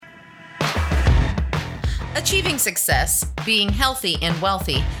Achieving success, being healthy and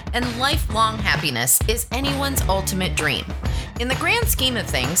wealthy, and lifelong happiness is anyone's ultimate dream. In the grand scheme of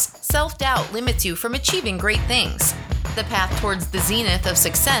things, self-doubt limits you from achieving great things. The path towards the zenith of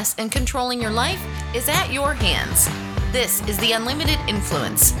success and controlling your life is at your hands. This is the Unlimited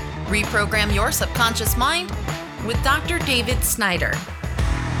Influence. Reprogram your subconscious mind with Dr. David Snyder.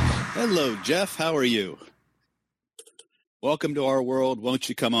 Hello, Jeff. How are you? Welcome to our world. Won't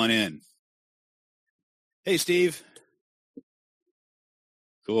you come on in? Hey, Steve.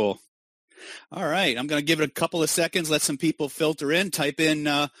 Cool. All right. I'm going to give it a couple of seconds. Let some people filter in. Type in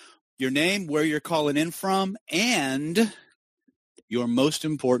your name, where you're calling in from, and your most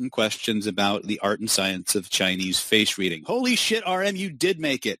important questions about the art and science of Chinese face reading. Holy shit, RM, you did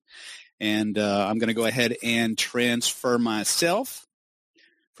make it. And I'm going to go ahead and transfer myself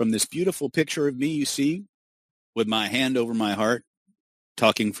from this beautiful picture of me you see with my hand over my heart,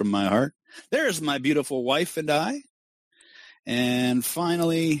 talking from my heart. There's my beautiful wife and I. And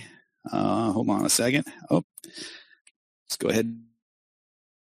finally, hold on a second. Oh, let's go ahead.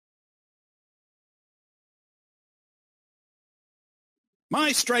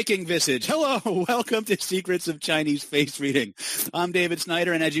 My striking visage. Hello, welcome to Secrets of Chinese Face Reading. I'm David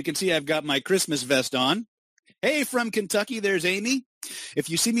Snyder, and as you can see, I've got my Christmas vest on. Hey, from Kentucky, there's Amy. If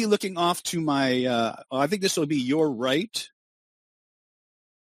you see me looking off to my, I think this will be your right.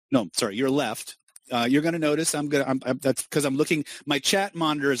 No, sorry, your left. You're going to notice that's because I'm looking, my chat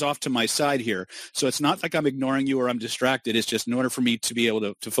monitor is off to my side here. So it's not like I'm ignoring you or I'm distracted. It's just in order for me to be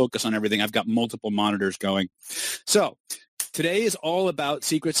able to focus on everything, I've got multiple monitors going. So today is all about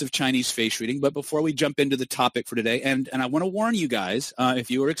secrets of Chinese face reading. But before we jump into the topic for today, and I want to warn you guys,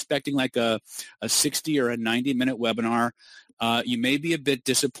 if you were expecting like a 60 or a 90-minute webinar, you may be a bit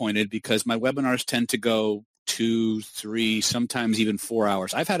disappointed because my webinars tend to go 2, 3, sometimes even 4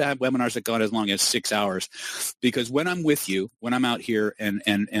 hours. I've had to have webinars that go as long as 6 hours because when I'm with you, when I'm out here, and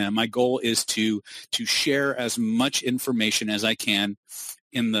my goal is to share as much information as I can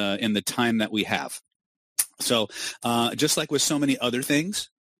in the time that we have. So just like with so many other things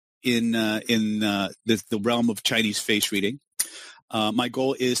in the realm of Chinese face reading, my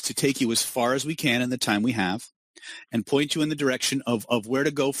goal is to take you as far as we can in the time we have and point you in the direction of where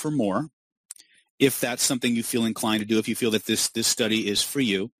to go for more. If that's something you feel inclined to do, if you feel that this study is for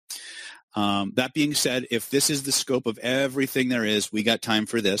you. That being said, if this is the scope of everything there is, we got time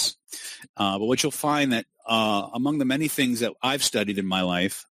for this. But what you'll find that among the many things that I've studied in my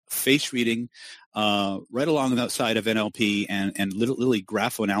life, face reading, right along the side of NLP and literally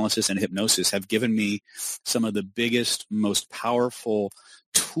graphoanalysis and hypnosis have given me some of the biggest, most powerful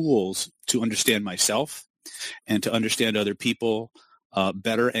tools to understand myself and to understand other people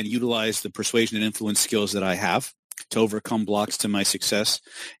better and utilize the persuasion and influence skills that I have to overcome blocks to my success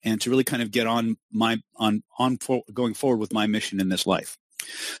and to really kind of get on going forward with my mission in this life.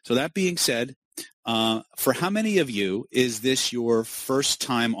 So that being said, for how many of you is this your first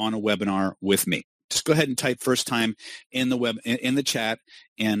time on a webinar with me? Just go ahead and type first time in the chat,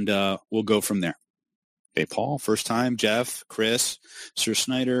 and we'll go from there. Okay, Paul, first time. Jeff, Chris, Sir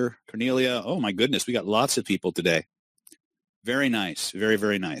Snyder, Cornelia. Oh my goodness, we got lots of people today. Very nice. Very,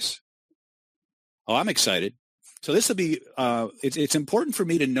 very nice. Oh, I'm excited. So this will be, it's important for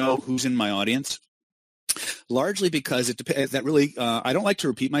me to know who's in my audience, largely because it depends. That really, I don't like to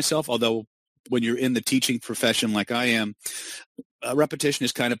repeat myself, although when you're in the teaching profession like I am, repetition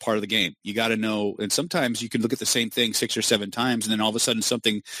is kind of part of the game. You got to know, and sometimes you can look at the same thing 6 or 7 times, and then all of a sudden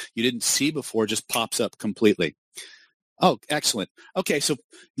something you didn't see before just pops up completely. Oh, excellent. Okay, so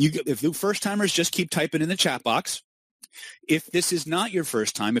if the first timers, just keep typing in the chat box. If this is not your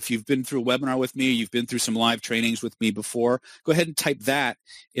first time, if you've been through a webinar with me, you've been through some live trainings with me before, go ahead and type that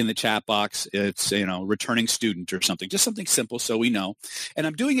in the chat box. It's, returning student or something, just something simple so we know. And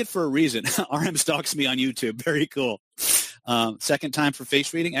I'm doing it for a reason. RM stalks me on YouTube. Very cool. Second time for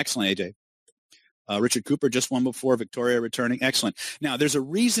face reading. Excellent, AJ. Richard Cooper, just one before. Victoria returning. Excellent. Now, there's a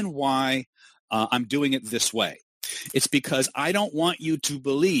reason why I'm doing it this way. It's because I don't want you to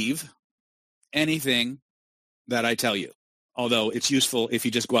believe anything that I tell you, although it's useful if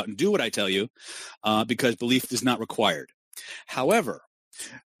you just go out and do what I tell you, because belief is not required. However,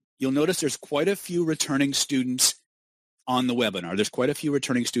 you'll notice there's quite a few returning students on the webinar. There's quite a few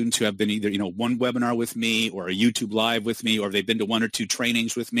returning students who have been either, one webinar with me or a YouTube live with me, or they've been to 1 or 2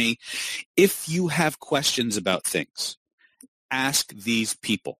 trainings with me. If you have questions about things, ask these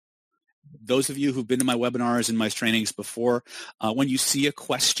people. Those of you who've been to my webinars and my trainings before, when you see a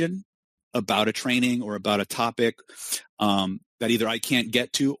question about a training or about a topic that either I can't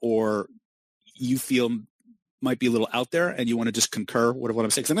get to or you feel might be a little out there and you want to just concur with what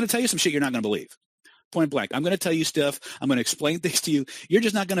I'm saying, because I'm going to tell you some shit you're not going to believe. point blank. I'm going to tell you stuff. I'm going to explain things to you. You're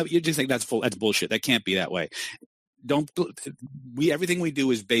just think that's bullshit. That can't be that way. Everything we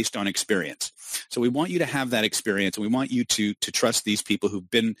do is based on experience. So we want you to have that experience, and we want you to trust these people who've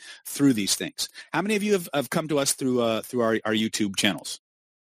been through these things. How many of you have come to us through our YouTube channels?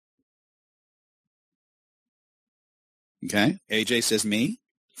 Okay. AJ says me.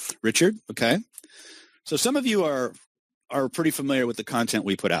 Richard. Okay. So some of you are pretty familiar with the content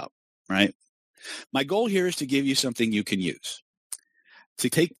we put out, right? My goal here is to give you something you can use. To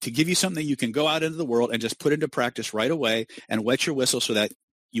give you something you can go out into the world and just put into practice right away and wet your whistle so that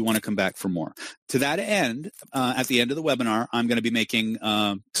you want to come back for more. To that end, at the end of the webinar, I'm going to be making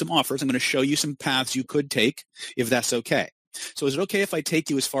some offers. I'm going to show you some paths you could take if that's okay. So is it okay if I take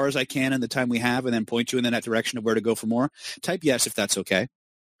you as far as I can in the time we have and then point you in that direction of where to go for more? Type yes if that's okay.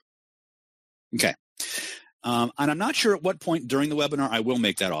 Okay. And I'm not sure at what point during the webinar I will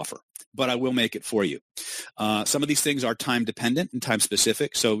make that offer, but I will make it for you. Some of these things are time dependent and time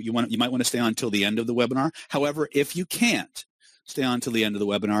specific, so you might want to stay on until the end of the webinar. However, if you can't stay on till the end of the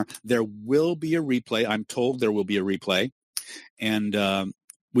webinar, there will be a replay. I'm told there will be a replay, and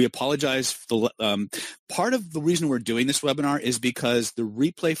we apologize. Part of the reason we're doing this webinar is because the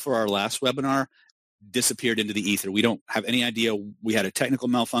replay for our last webinar disappeared into the ether. We don't have any idea. We had a technical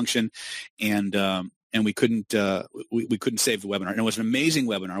malfunction, and we couldn't we couldn't save the webinar. And it was an amazing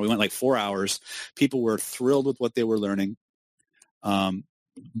webinar. We went like 4 hours. People were thrilled with what they were learning,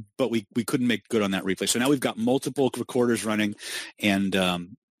 but we couldn't make good on that replay. So now we've got multiple recorders running, and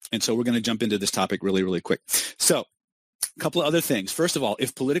so we're going to jump into this topic really, really quick. So a couple of other things. First of all,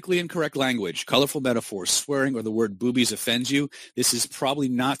 if politically incorrect language, colorful metaphors, swearing, or the word boobies offends you, this is probably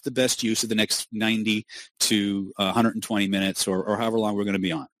not the best use of the next 90 to 120 minutes or however long we're going to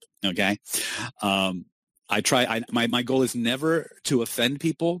be on. Okay. My goal is never to offend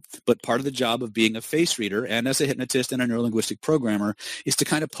people, but part of the job of being a face reader and as a hypnotist and a neurolinguistic programmer is to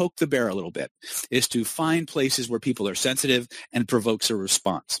kind of poke the bear a little bit, is to find places where people are sensitive and provokes a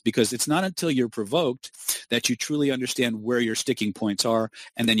response. Because it's not until you're provoked that you truly understand where your sticking points are,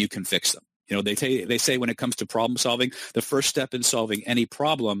 and then you can fix them. You know, they say when it comes to problem solving, the first step in solving any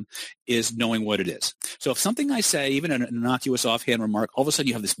problem is knowing what it is. So if something I say, even an innocuous offhand remark, all of a sudden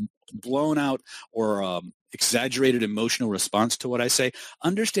you have this blown out or exaggerated emotional response to what I say,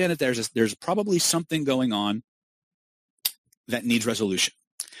 understand that there's probably something going on that needs resolution.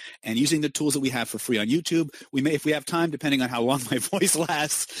 And using the tools that we have for free on YouTube, we may, if we have time, depending on how long my voice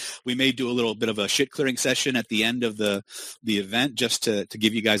lasts, we may do a little bit of a shit clearing session at the end of the event just to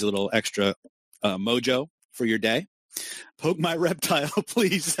give you guys a little extra mojo for your day. Poke my reptile,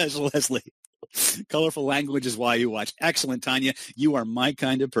 please, says Leslie. Colorful language is why you watch. Excellent, Tanya. You are my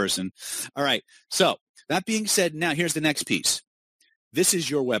kind of person. All right. So that being said, now here's the next piece. This is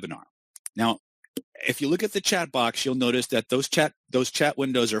your webinar. Now, if you look at the chat box, you'll notice that those chat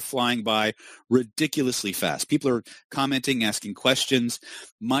windows are flying by ridiculously fast. People are commenting, asking questions.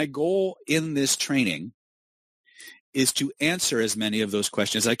 My goal in this training is to answer as many of those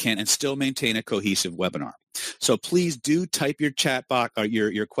questions as I can and still maintain a cohesive webinar. So please do type your chat box or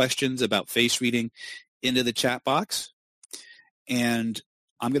your questions about face reading into the chat box, and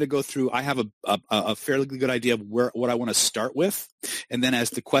I'm going to go through. I have a fairly good idea of what I want to start with, and then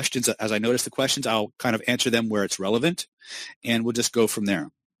as I notice the questions, I'll kind of answer them where it's relevant, and we'll just go from there.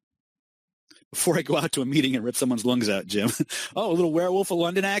 Before I go out to a meeting and rip someone's lungs out, Jim. Oh, a little Werewolf of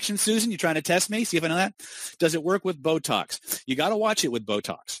London action, Susan. You trying to test me? See if I know that? Does it work with Botox? You got to watch it with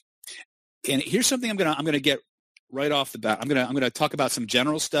Botox. And here's something I'm gonna get right off the bat. I'm gonna talk about some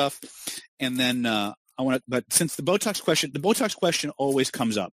general stuff, and then but since the Botox question always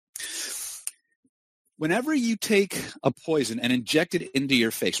comes up. Whenever you take a poison and inject it into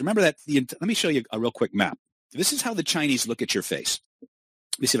your face, remember that let me show you a real quick map. This is how the Chinese look at your face.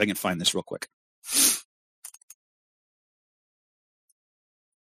 Let me see if I can find this real quick.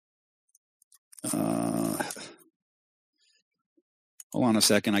 Hold on a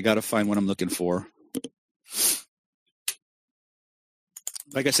second. I got to find what I'm looking for.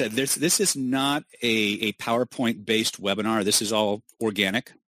 Like I said, this is not a PowerPoint-based webinar. This is all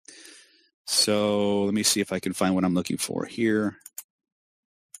organic. So let me see if I can find what I'm looking for here.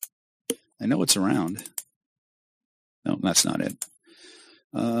 I know it's around. No, that's not it.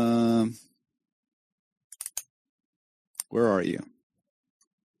 Where are you?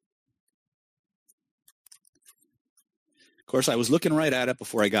 Of course, I was looking right at it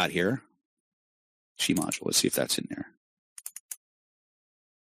before I got here. Qi module. Let's see if that's in there.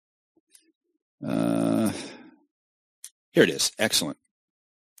 Here it is. Excellent.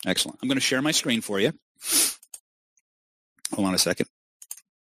 Excellent. I'm going to share my screen for you. Hold on a second.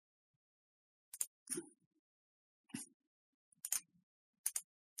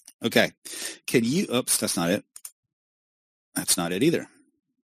 Okay. Can you, oops, that's not it. That's not it either.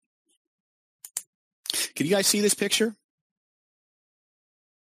 Can you guys see this picture?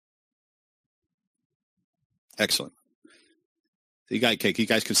 Excellent. You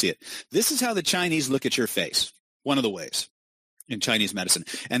guys can see it. This is how the Chinese look at your face. One of the ways in Chinese medicine.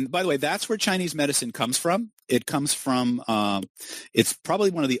 And by the way, that's where Chinese medicine comes from. It comes from, it's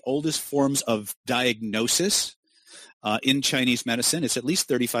probably one of the oldest forms of diagnosis in Chinese medicine. It's at least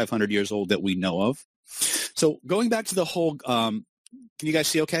 3,500 years old that we know of. So going back to the whole, can you guys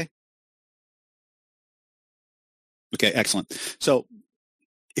see okay? Okay, excellent. So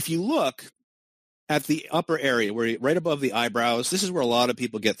if you look at the upper area, where right above the eyebrows, this is where a lot of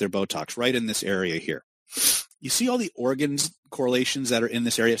people get their Botox, right in this area here. You see all the organs correlations that are in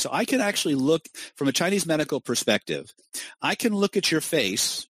this area. So I can actually look from a Chinese medical perspective. I can look at your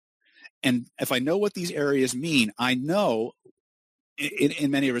face, and if I know what these areas mean, I know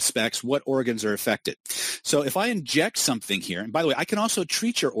in many respects what organs are affected. So if I inject something here, and by the way, I can also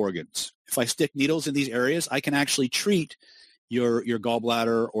treat your organs. If I stick needles in these areas, I can actually treat your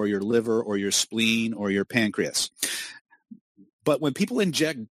gallbladder or your liver or your spleen or your pancreas. But when people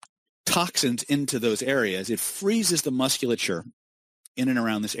inject toxins into those areas, it freezes the musculature in and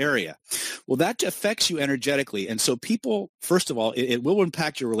around this area. Well, that affects you energetically. And so people, first of all, it will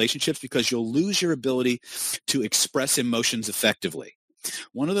impact your relationships because you'll lose your ability to express emotions effectively.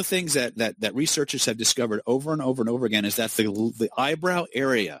 One of the things that researchers have discovered over and over and over again is that the eyebrow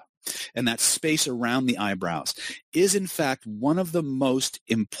area and that space around the eyebrows is, in fact, one of the most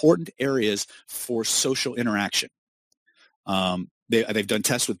important areas for social interaction. They've done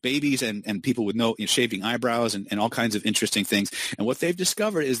tests with babies and people with shaving eyebrows and all kinds of interesting things. And what they've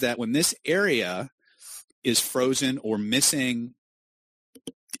discovered is that when this area is frozen or missing,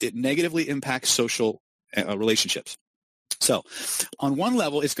 it negatively impacts social relationships. So on one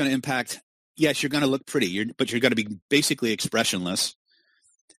level, it's going to impact, yes, you're going to look pretty, but you're going to be basically expressionless.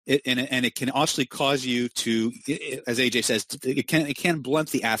 And it can actually cause you to, as AJ says, it can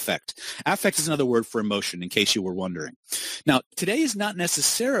blunt the affect. Affect is another word for emotion, in case you were wondering. Now, today is not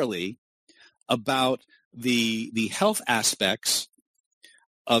necessarily about the health aspects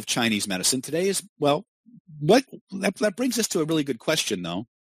of Chinese medicine. Today is, well, that brings us to a really good question, though.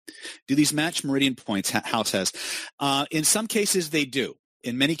 Do these match meridian points House has? In some cases, they do.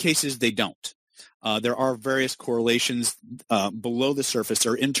 In many cases, they don't. There are various correlations below the surface.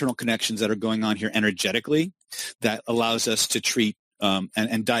 There are internal connections that are going on here energetically that allows us to treat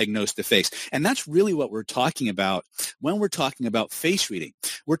and diagnose the face. And that's really what we're talking about when we're talking about face reading.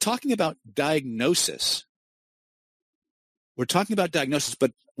 We're talking about diagnosis. We're talking about diagnosis,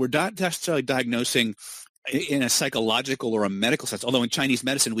 but we're not necessarily diagnosing in a psychological or a medical sense, although in Chinese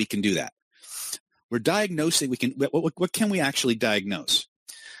medicine we can do that. We're diagnosing, what can we actually diagnose?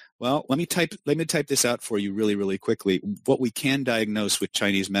 Well, let me type this out for you really, really quickly. What we can diagnose with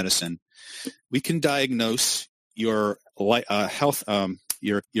Chinese medicine, we can diagnose your health,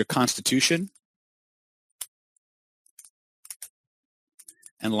 your constitution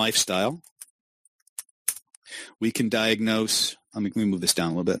and lifestyle. We can diagnose. Let me move this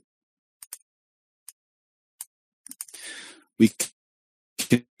down a little bit. We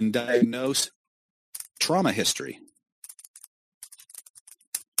can diagnose trauma history.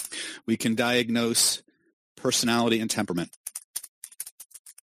 We can diagnose personality and temperament.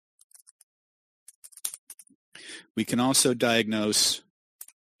 We can also diagnose,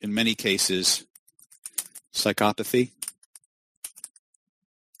 in many cases, psychopathy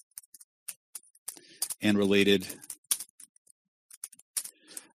and related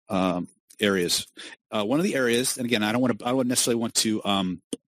areas. One of the areas, and again, I don't necessarily want to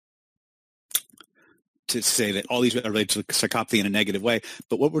say that all these are related to psychopathy in a negative way,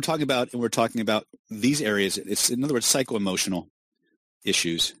 but what we're talking about, and we're talking about these areas, it's, in other words, psycho-emotional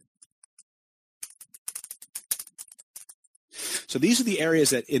issues. So these are the areas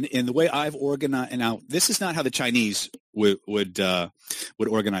that, in the way I've organized, and now this is not how the Chinese would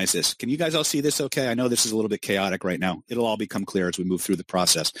organize this. Can you guys all see this okay? I know this is a little bit chaotic right now. It'll all become clear as we move through the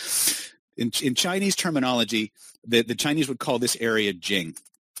process. In Chinese terminology, the Chinese would call this area Jing.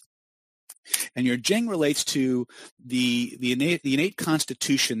 And your Jing relates to the innate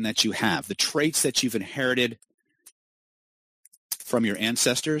constitution that you have, the traits that you've inherited from your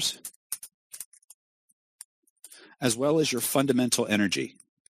ancestors, as well as your fundamental energy.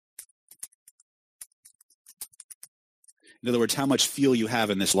 In other words, how much feel you have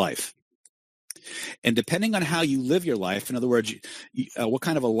in this life. And depending on how you live your life, in other words, what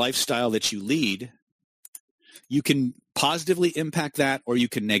kind of a lifestyle that you lead, you can positively impact that or you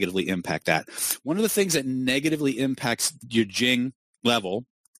can negatively impact that. One of the things that negatively impacts your Jing level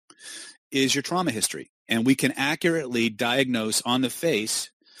is your trauma history. And we can accurately diagnose on the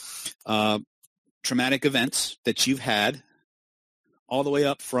face traumatic events that you've had all the way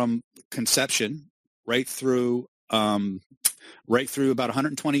up from conception right through about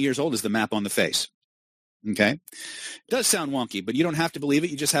 120 years old is the map on the face. Okay? It does sound wonky, but you don't have to believe it.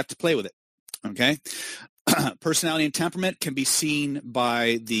 You just have to play with it. Okay? Personality and temperament can be seen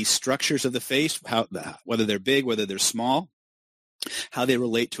by the structures of the face, whether they're big, whether they're small, how they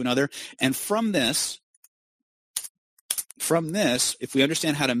relate to another. And from this, if we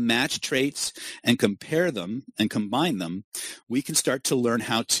understand how to match traits and compare them and combine them, we can start to learn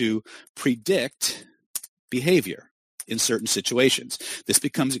how to predict behavior in certain situations. This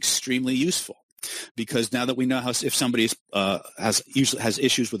becomes extremely useful because now that we know if somebody has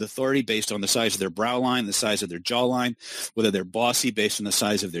issues with authority based on the size of their brow line, the size of their jawline, whether they're bossy based on the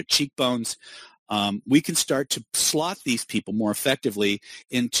size of their cheekbones, we can start to slot these people more effectively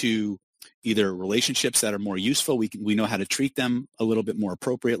into either relationships that are more useful. We know how to treat them a little bit more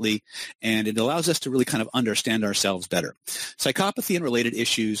appropriately, and it allows us to really kind of understand ourselves better. Psychopathy and related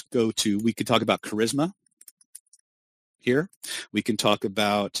issues we could talk about charisma here. We can talk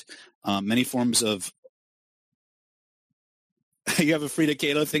about many forms of you have a Frida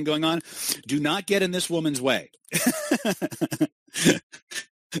Kahlo thing going on. Do not get in this woman's way.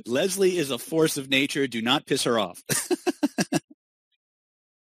 Leslie is a force of nature. Do not piss her off.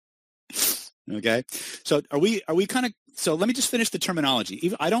 Okay. So so let me just finish the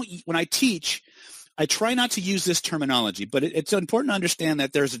terminology. When I teach, I try not to use this terminology, but it's important to understand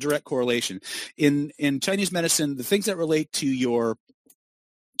that there's a direct correlation. In Chinese medicine, the things that relate to your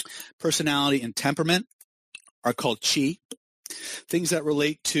personality and temperament are called qi. Things that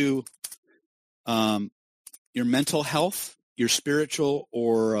relate to your mental health, your spiritual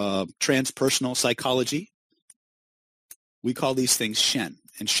or transpersonal psychology, we call these things shen.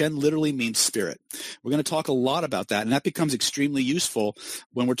 And shen literally means spirit. We're going to talk a lot about that, and that becomes extremely useful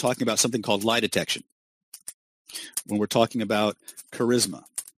when we're talking about something called lie detection, when we're talking about charisma,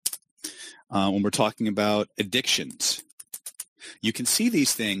 when we're talking about addictions. You can see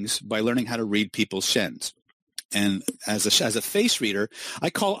these things by learning how to read people's shens. And as a face reader,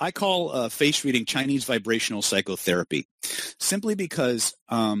 I call face reading Chinese vibrational psychotherapy, simply because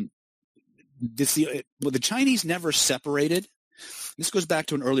the Chinese never separated. This goes back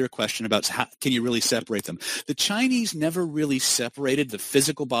to an earlier question about how can you really separate them. The Chinese never really separated the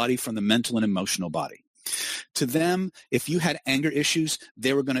physical body from the mental and emotional body. To them, if you had anger issues,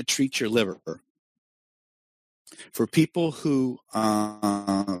 they were going to treat your liver. For people who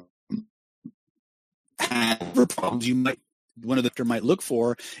had liver problems, one of the things might look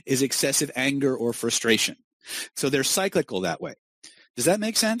for is excessive anger or frustration. So they're cyclical that way. Does that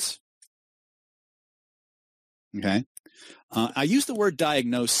make sense? Okay. I use the word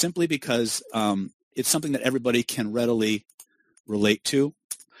diagnose simply because it's something that everybody can readily relate to.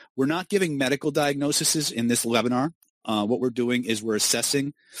 We're not giving medical diagnoses in this webinar. What we're doing is we're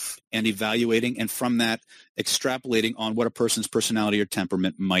assessing and evaluating, and from that, extrapolating on what a person's personality or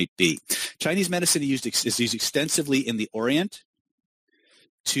temperament might be. Chinese medicine is used extensively in the Orient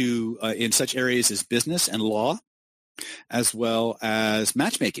in such areas as business and law, as well as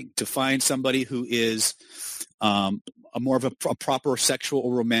matchmaking, to find somebody who is more of a proper sexual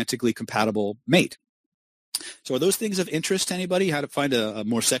or romantically compatible mate. So are those things of interest to anybody? How to find a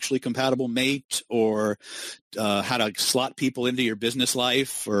more sexually compatible mate, or how to slot people into your business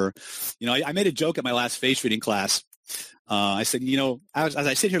life? Or, I made a joke at my last face reading class. I said, as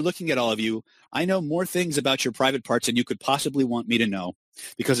I sit here looking at all of you, I know more things about your private parts than you could possibly want me to know,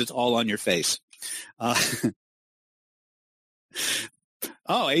 because it's all on your face.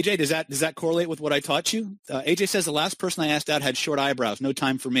 Oh, AJ, does that correlate with what I taught you? AJ says the last person I asked out had short eyebrows. No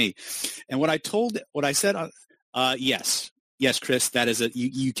time for me. And what I said, yes, Chris, that is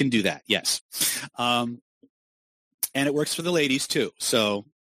you can do that. Yes. And it works for the ladies too. So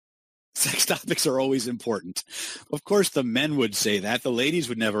sex topics are always important. Of course, the men would say that. The ladies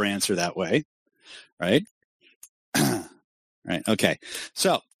would never answer that way. Right? Right. Okay.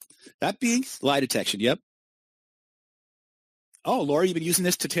 So that being lie detection. Yep. Oh, Laura, you've been using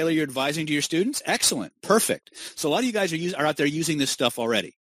this to tailor your advising to your students? Excellent. Perfect. So a lot of you guys are out there using this stuff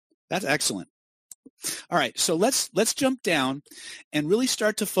already. That's excellent. All right. So let's jump down and really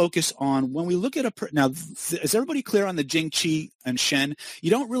start to focus on when we look at now, is everybody clear on the Jing, Qi, and Shen?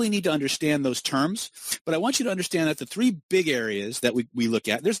 You don't really need to understand those terms, but I want you to understand that the three big areas that we look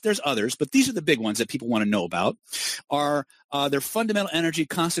at, there's others, but these are the big ones that people want to know about, are their fundamental energy,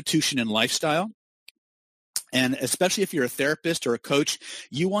 constitution, and lifestyle, And especially if you're a therapist or a coach,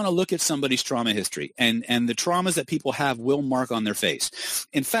 you want to look at somebody's trauma history. And the traumas that people have will mark on their face.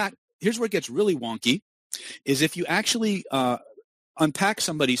 In fact, here's where it gets really wonky, is if you actually unpack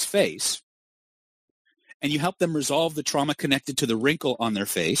somebody's face and you help them resolve the trauma connected to the wrinkle on their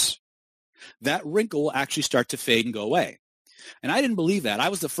face, that wrinkle will actually start to fade and go away. And I didn't believe that. I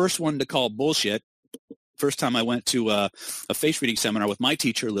was the first one to call bullshit. First time I went to a face reading seminar with my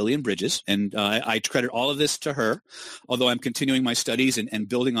teacher, Lillian Bridges, and I credit all of this to her. Although I'm continuing my studies and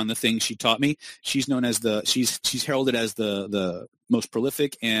building on the things she taught me, she's known as she's heralded as the most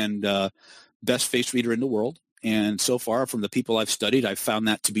prolific and best face reader in the world. And so far, from the people I've studied, I've found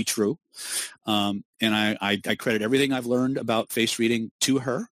that to be true. And I credit everything I've learned about face reading to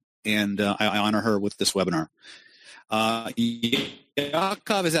her, and I honor her with this webinar.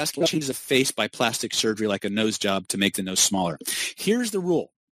 Yakov is asking, changes a face by plastic surgery like a nose job to make the nose smaller. Here's the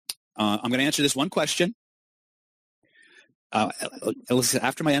rule. I'm going to answer this one question.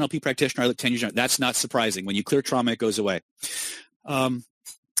 After my NLP practitioner, I looked 10 years younger. That's not surprising. When you clear trauma, it goes away. And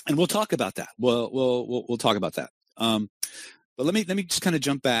we'll talk about that. We'll talk about that. But let me just kind of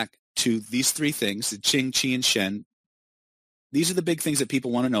jump back to these three things: the Qing, Qi, and Shen. These are the big things that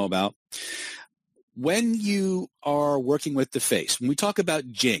people want to know about. When you are working with the face, when we talk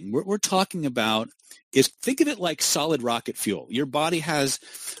about Jing, what we're talking about is, think of it like solid rocket fuel. Your body has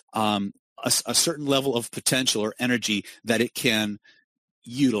a certain level of potential or energy that it can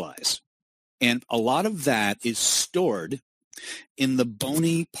utilize. And a lot of that is stored in the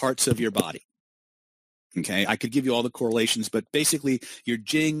bony parts of your body. Okay, I could give you all the correlations, but basically your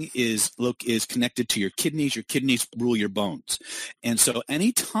Jing is connected to your kidneys. Your kidneys rule your bones. And so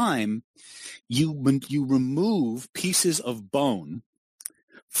anytime you remove pieces of bone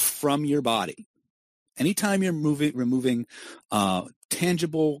from your body, anytime you're removing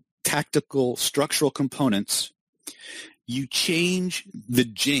tangible, tactical, structural components, you change the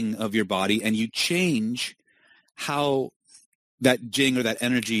Jing of your body, and you change how that Jing or that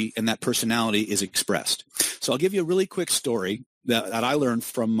energy and that personality is expressed. So I'll give you a really quick story that I learned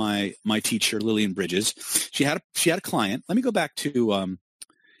from my teacher, Lillian Bridges. She had a client. Let me go back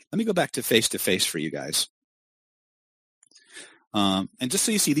to face-to-face for you guys. And just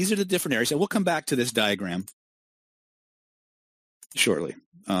so you see, these are the different areas. And we'll come back to this diagram shortly.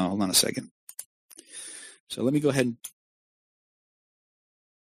 Hold on a second. So let me go ahead and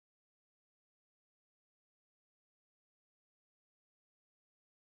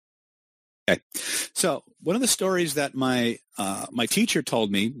okay. So one of the stories that my teacher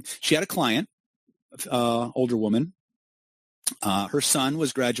told me, she had a client, older woman. Her son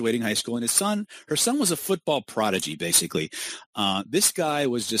was graduating high school, and her son was a football prodigy, basically. This guy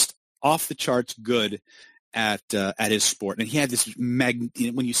was just off the charts good at his sport, and he had this when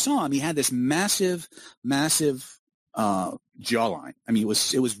you saw him, he had this massive jawline. I mean,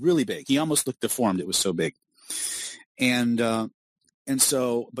 it was really big. He almost looked deformed. It was so big,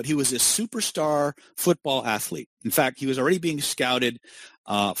 but he was a superstar football athlete. In fact, he was already being scouted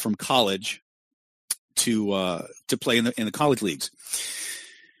from college to play in the college leagues.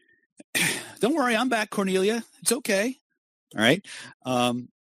 Don't worry, I'm back, Cornelia. It's okay. All right.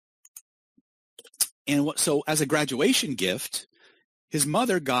 So as a graduation gift, his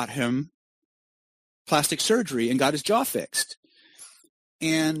mother got him plastic surgery and got his jaw fixed.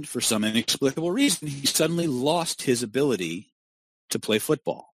 And for some inexplicable reason, he suddenly lost his ability to play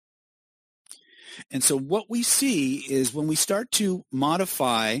football. And so what we see is when we start to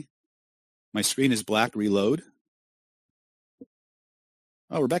modify, my screen is black, reload.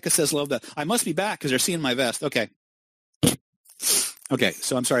 Oh, Rebecca says love that. I must be back because they're seeing my vest. Okay. Okay,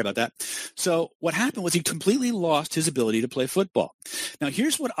 so I'm sorry about that. So what happened was he completely lost his ability to play football. Now,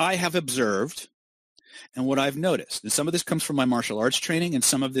 here's what I have observed and what I've noticed. And some of this comes from my martial arts training, and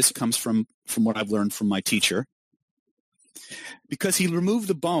some of this comes from what I've learned from my teacher. Because he removed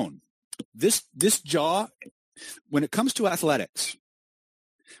the bone. This jaw, when it comes to athletics,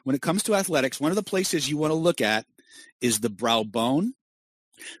 one of the places you want to look at is the brow bone,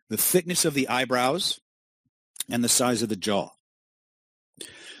 the thickness of the eyebrows, and the size of the jaw.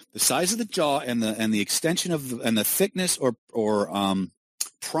 The size of the jaw and the extension and the thickness or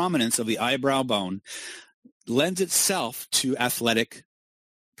prominence of the eyebrow bone lends itself to athletic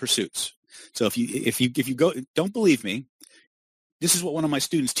pursuits. So if you go, don't believe me, this is what one of my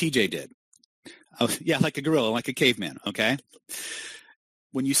students, TJ, did. Yeah, like a gorilla, like a caveman. Okay.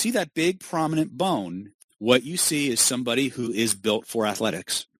 When you see that big prominent bone, what you see is somebody who is built for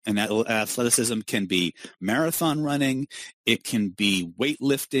athletics. And that athleticism can be marathon running, it can be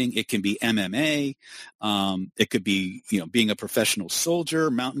weightlifting, it can be MMA, it could be being a professional soldier,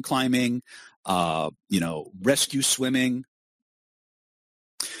 mountain climbing, rescue swimming.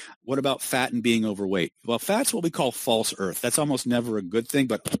 What about fat and being overweight? Well, fat's what we call false earth. That's almost never a good thing,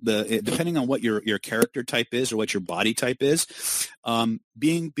 but depending on what your character type is or what your body type is,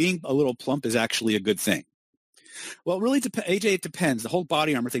 being a little plump is actually a good thing. Well, really, AJ, it depends. The whole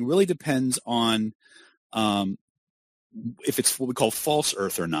body armor thing really depends on if it's what we call false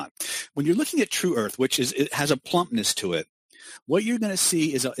earth or not. When you're looking at true earth, it has a plumpness to it, what you're going to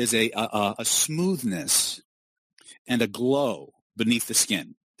see is a smoothness and a glow beneath the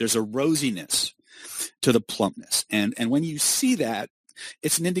skin. There's a rosiness to the plumpness. And when you see that,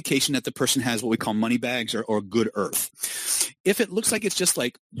 it's an indication that the person has what we call money bags or good earth. If it looks like it's just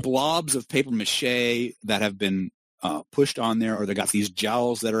like blobs of paper mache that have been pushed on there, or they got these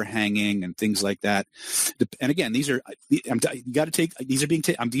jowls that are hanging and things like that. And again, I'm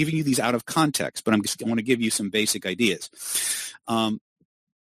giving you these out of context, but I want to give you some basic ideas. My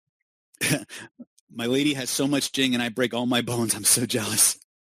lady has so much jing and I break all my bones. I'm so jealous.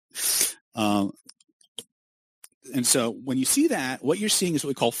 And so when you see that, what you're seeing is what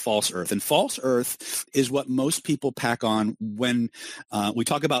we call false earth. And false earth is what most people pack on when we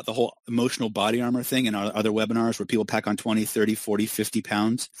talk about the whole emotional body armor thing in our other webinars where people pack on 20, 30, 40, 50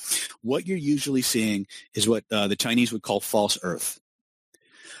 pounds. What you're usually seeing is what the Chinese would call false earth.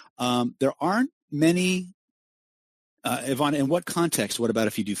 There aren't many Yvonne, in what context? What about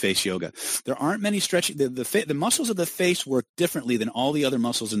if you do face yoga? There aren't many stretching. The muscles of the face work differently than all the other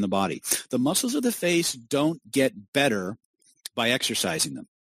muscles in the body. The muscles of the face don't get better by exercising them.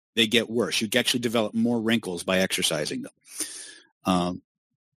 They get worse. You actually develop more wrinkles by exercising them.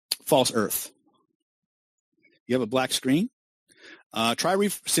 False earth. You have a black screen?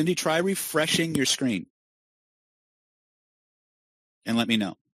 Cindy, try refreshing your screen. And let me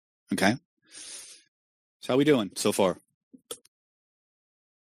know. Okay? So how we doing so far?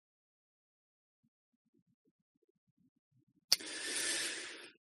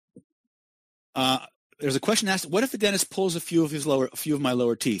 There's a question asked, what if the dentist pulls a few of my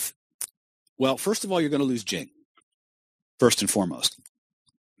lower teeth? Well, first of all, you're going to lose jing, first and foremost.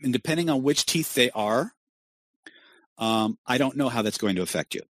 And depending on which teeth they are, I don't know how that's going to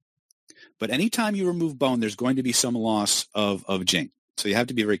affect you. But anytime you remove bone, there's going to be some loss of jing. So you have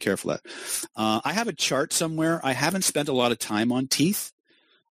to be very careful of that. I have a chart somewhere. I haven't spent a lot of time on teeth,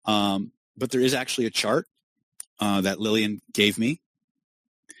 but there is actually a chart that Lillian gave me.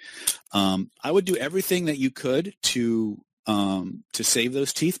 I would do everything that you could to save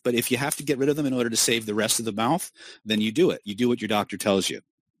those teeth, but if you have to get rid of them in order to save the rest of the mouth, then you do it. You do what your doctor tells you.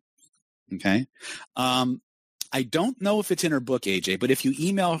 Okay? I don't know if it's in her book, AJ, but if you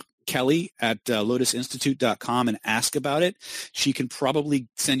email Kelly at lotusinstitute.com and ask about it, she can probably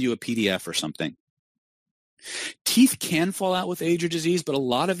send you a PDF or something. Teeth can fall out with age or disease, but a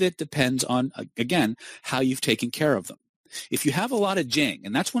lot of it depends on, again, how you've taken care of them. If you have a lot of jing,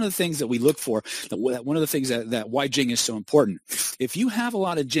 and that's one of the things that we look for, one of the things that why jing is so important. If you have a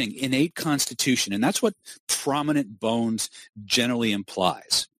lot of jing, innate constitution, and that's what prominent bones generally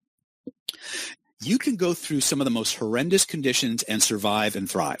implies, you can go through some of the most horrendous conditions and survive and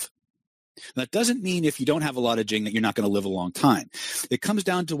thrive. That doesn't mean if you don't have a lot of jing that you're not going to live a long time. It comes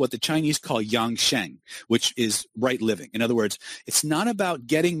down to what the Chinese call yang sheng, which is right living. In other words, it's not about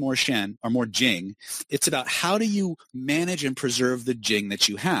getting more shen or more jing. It's about how do you manage and preserve the jing that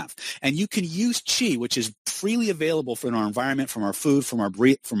you have. And you can use qi, which is freely available from our environment, from our food, from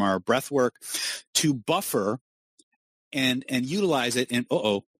our breath work, to buffer and utilize it. And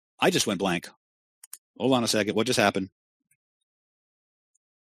I just went blank. Hold on a second. What just happened?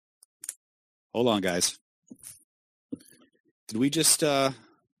 Hold on, guys. Did we just, can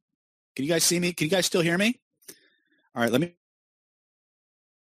you guys see me? Can you guys still hear me? All right,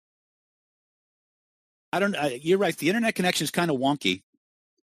 you're right. The internet connection is kind of wonky.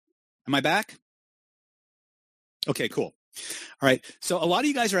 Am I back? Okay, cool. All right. So a lot of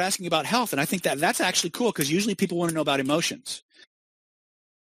you guys are asking about health, and I think that's actually cool because usually people want to know about emotions.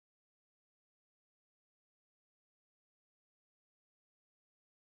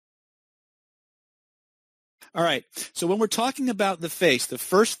 All right. So when we're talking about the face, the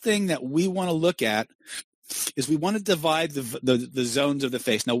first thing that we want to look at is we want to divide the zones of the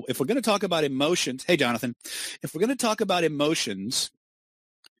face. Now, if we're going to talk about emotions, hey, Jonathan, if we're going to talk about emotions,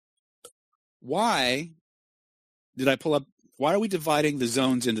 why are we dividing the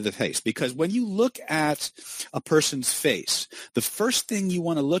zones into the face? Because when you look at a person's face, the first thing you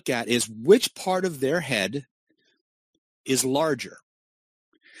want to look at is which part of their head is larger.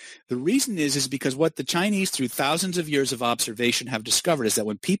 The reason is because what the Chinese, through thousands of years of observation, have discovered is that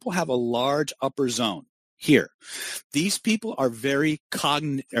when people have a large upper zone, here. These people are very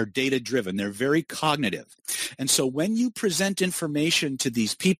data-driven. They're very cognitive. And so when you present information to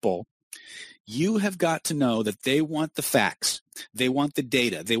these people, you have got to know that they want the facts. They want the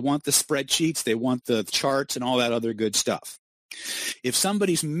data. They want the spreadsheets. They want the charts and all that other good stuff. If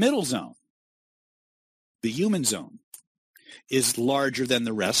somebody's middle zone, the human zone, is larger than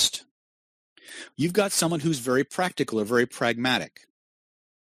the rest, you've got someone who's very practical or very pragmatic.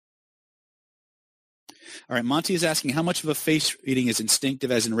 All right, Monty is asking, how much of a face reading is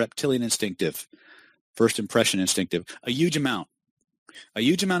instinctive as in reptilian instinctive, first impression instinctive? A huge amount. A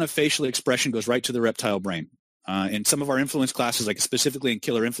huge amount of facial expression goes right to the reptile brain. In some of our influence classes, like specifically in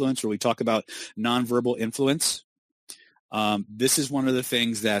Killer Influence, where we talk about nonverbal influence, this is one of the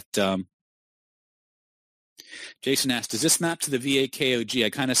things that Jason asked, does this map to the VA-KOG? I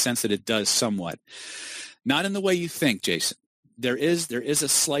kind of sense that it does somewhat. Not in the way you think, Jason. There is a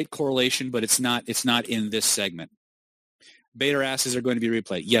slight correlation, but it's not in this segment. Bader asks, is there going to be a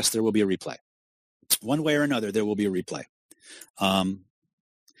replay? Yes, there will be a replay. One way or another, there will be a replay.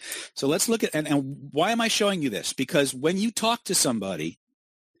 So let's look at, and why am I showing you this? Because when you talk to somebody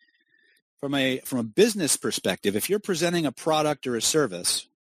from a business perspective, if you're presenting a product or a service,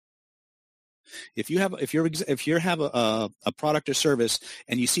 if you have a product or service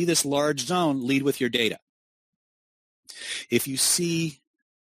and you see this large zone, lead with your data. If you see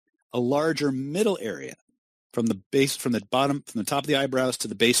a larger middle area from the top of the eyebrows to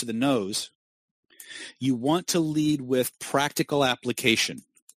the base of the nose, you want to lead with practical application.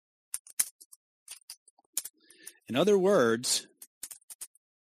 In other words,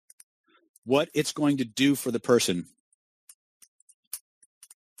 what it's going to do for the person.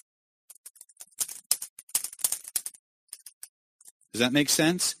 Does that make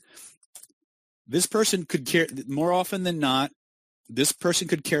sense? This person could care, more often than not, this person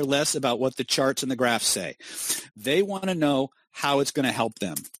could care less about what the charts and the graphs say. They want to know how it's going to help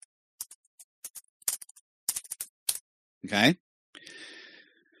them. Okay?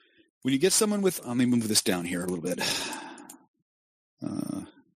 When you get someone with, let me move this down here a little bit.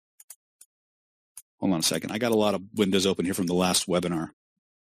 Hold on a second. I got a lot of windows open here from the last webinar.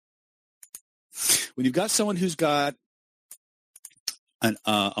 When you've got someone who's got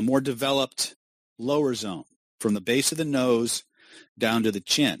a more developed lower zone from the base of the nose down to the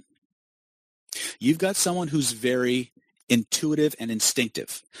chin, you've got someone who's very intuitive and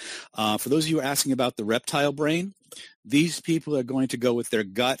instinctive. For those of you who are asking about the reptile brain, these people are going to go with their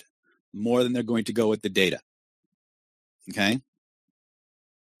gut more than they're going to go with the data. Okay?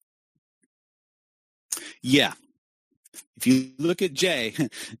 Yeah. If you look at Jay,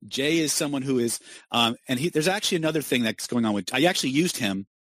 Jay is someone who is, there's actually another thing that's going on with, I actually used him.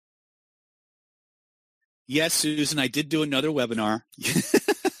 Yes, Susan, I did do another webinar.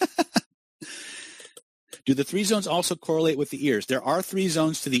 Do the three zones also correlate with the ears? There are three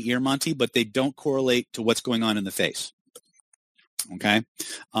zones to the ear, Monty, but they don't correlate to what's going on in the face. Okay?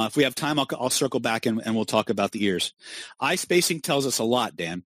 If we have time, I'll circle back and we'll talk about the ears. Eye spacing tells us a lot,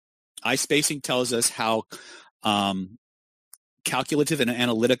 Dan. Eye spacing tells us how calculative and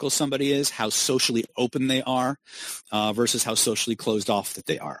analytical somebody is, how socially open they are versus how socially closed off that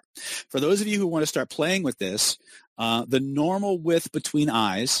they are. For those of you who want to start playing with this, the normal width between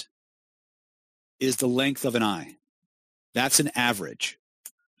eyes is the length of an eye. That's an average.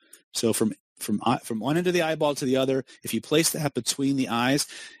 So from one end of the eyeball to the other, if you place that between the eyes,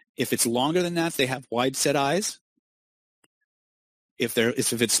 if it's longer than that, they have wide set eyes. If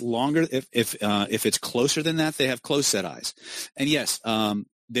it's longer, if it's closer than that, they have close set eyes. And yes, the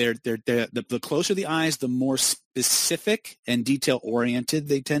closer the eyes, the more specific and detail oriented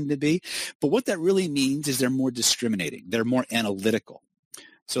they tend to be. But what that really means is they're more discriminating. They're more analytical.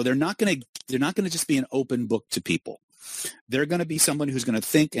 So they're not going to just be an open book to people. They're going to be someone who's going to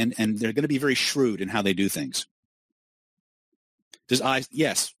think and they're going to be very shrewd in how they do things.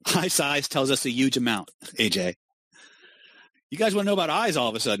 Yes, eye size tells us a huge amount, AJ. You guys want to know about eyes all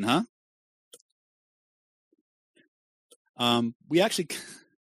of a sudden, huh? We actually...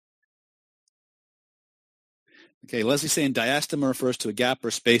 Okay, Leslie's saying diastema refers to a gap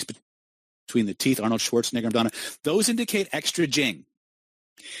or space between the teeth. Arnold Schwarzenegger and Madonna. Those indicate extra jing.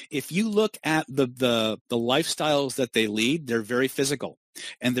 If you look at the lifestyles that they lead, they're very physical,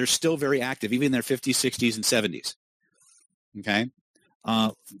 and they're still very active, even in their 50s, 60s, and 70s. Okay?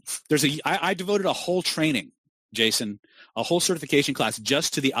 I devoted a whole training, Jason, a whole certification class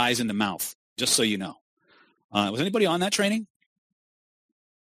just to the eyes and the mouth, just so you know. Was anybody on that training?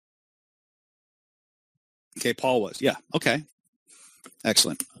 Okay, Paul was. Yeah, okay.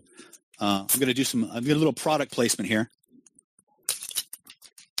 Excellent. I'm going to do a little product placement here.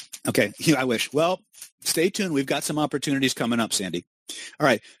 Okay, I wish. Well, stay tuned. We've got some opportunities coming up, Sandy. All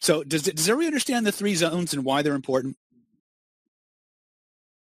right. So does everybody understand the 3 zones and why they're important?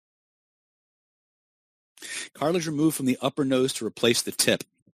 Cartilage removed from the upper nose to replace the tip.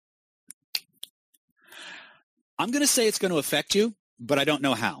 I'm going to say it's going to affect you, but I don't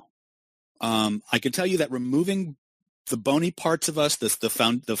know how. I can tell you that removing the bony parts of us, the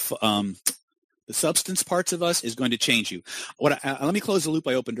substance parts of us, is going to change you. Let me close the loop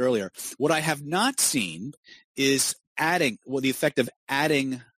I opened earlier. What I have not seen is the effect of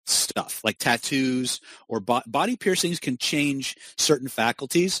adding stuff like tattoos or body piercings can change certain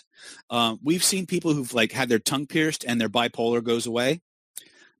faculties. We've seen people who've had their tongue pierced and their bipolar goes away.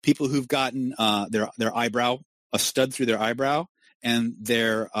 People who've gotten their eyebrow, a stud through their eyebrow, and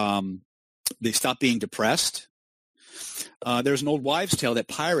they stop being depressed. There's an old wives' tale that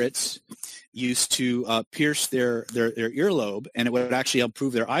pirates used to pierce their earlobe, and it would actually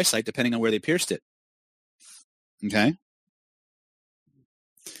improve their eyesight depending on where they pierced it. Okay?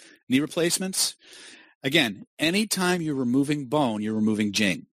 Knee replacements. Again, anytime you're removing bone, you're removing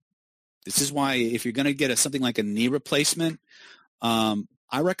jing. This is why if you're going to get something like a knee replacement,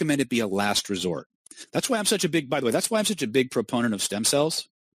 I recommend it be a last resort. That's why I'm such a big proponent of stem cells,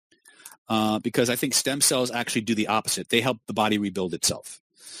 because I think stem cells actually do the opposite. They help the body rebuild itself.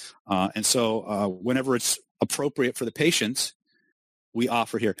 And so whenever it's appropriate for the patients, we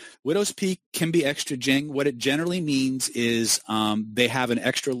offer here. Widow's Peak can be extra jing. What it generally means is they have an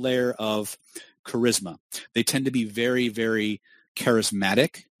extra layer of charisma. They tend to be very, very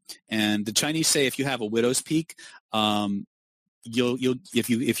charismatic. And the Chinese say if you have a Widow's Peak, if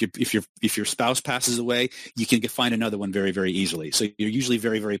your spouse passes away, you can find another one very, very easily. So you're usually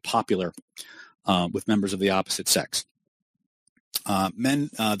very, very popular with members of the opposite sex. Men,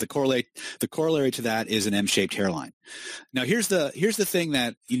 the corollary to that is an M-shaped hairline. Now, here's the thing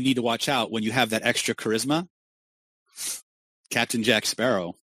that you need to watch out when you have that extra charisma. Captain Jack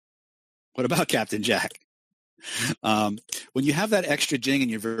Sparrow. What about Captain Jack? When you have that extra jing and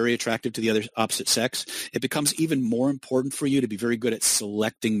you're very attractive to the other opposite sex, it becomes even more important for you to be very good at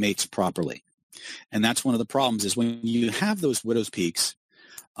selecting mates properly. And that's one of the problems is when you have those widow's peaks,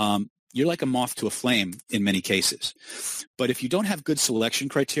 you're like a moth to a flame in many cases. But if you don't have good selection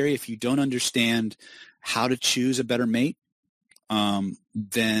criteria, if you don't understand how to choose a better mate,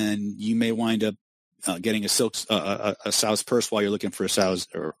 then you may wind up getting a sow's purse while you're looking for a sow's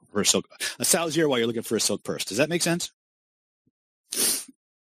ear while you're looking for a silk purse. Does that make sense?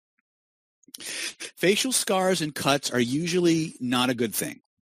 Facial scars and cuts are usually not a good thing.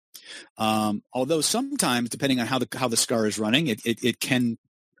 Although sometimes, depending on how the scar is running, it can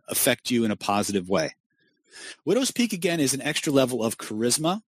affect you in a positive way. Widow's Peak, again, is an extra level of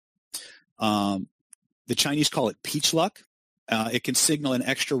charisma. The Chinese call it peach luck. It can signal an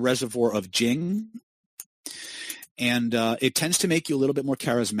extra reservoir of jing. And it tends to make you a little bit more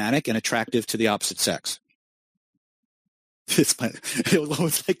charismatic and attractive to the opposite sex. It's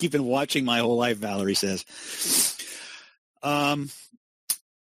like you've been watching my whole life, Valerie says. The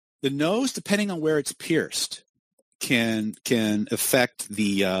nose, depending on where it's pierced, can affect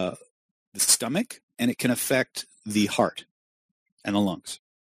the stomach, and it can affect the heart and the lungs,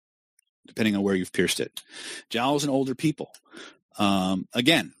 depending on where you've pierced it. Jowls in older people.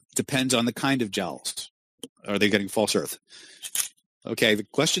 Again, depends on the kind of jowls. Are they getting false earth? Okay, the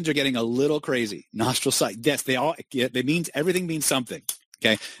questions are getting a little crazy. Nostril size. Yes, everything means something.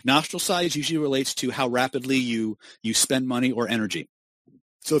 Okay, nostril size usually relates to how rapidly you spend money or energy.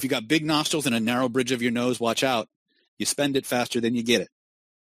 So if you got big nostrils and a narrow bridge of your nose, watch out. You spend it faster than you get it.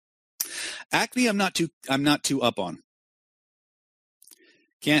 Acne, I'm not too up on.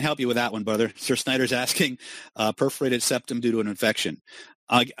 Can't help you with that one, brother. Sir Snyder's asking, perforated septum due to an infection.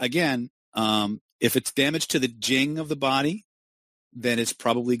 Again, if it's damage to the jing of the body, then it's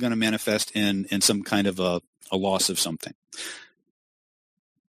probably going to manifest in some kind of a loss of something.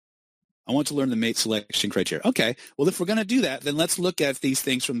 I want to learn the mate selection criteria. Okay, well, if we're going to do that, then let's look at these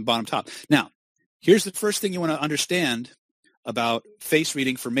things from the bottom top. Now, here's the first thing you want to understand about face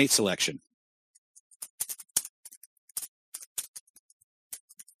reading for mate selection.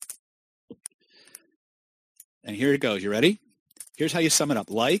 And here it goes. You ready? Here's how you sum it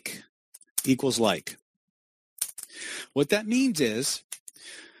up. Like equals like. What that means is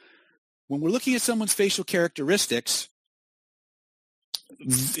when we're looking at someone's facial characteristics,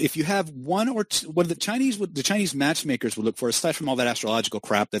 if you have one or two, what the Chinese matchmakers would look for, aside from all that astrological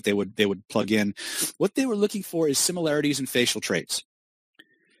crap that they would plug in, what they were looking for is similarities in facial traits.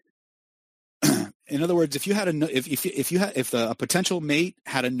 In other words, if you had if a potential mate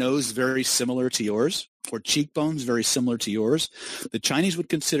had a nose very similar to yours or cheekbones very similar to yours, the Chinese would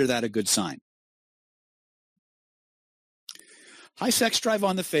consider that a good sign. High sex drive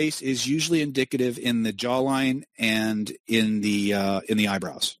on the face is usually indicative in the jawline and in the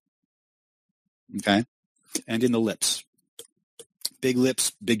eyebrows, okay, and in the lips. Big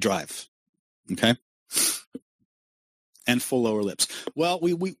lips, big drive, okay, and full lower lips. Well,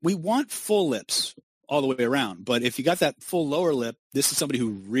 we want full lips all the way around, but if you got that full lower lip, this is somebody who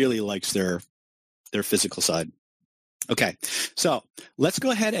really likes their physical side. Okay, so let's go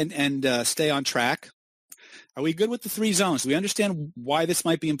ahead and stay on track. Are we good with the 3 zones? Do we understand why this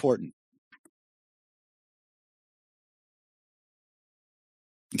might be important?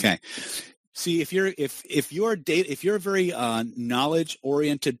 Okay. See, if you're a very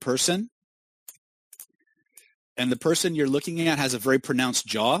knowledge-oriented person, and the person you're looking at has a very pronounced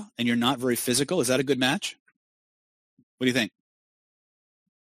jaw, and you're not very physical, is that a good match? What do you think?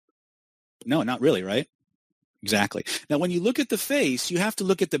 No, not really, right? Exactly. Now, when you look at the face, you have to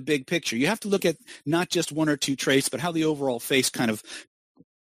look at the big picture. You have to look at not just 1 or 2 traits, but how the overall face kind of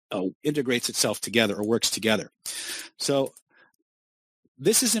integrates itself together or works together. So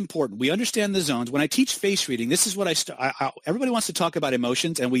this is important. We understand the zones. When I teach face reading, this is what everybody wants to talk about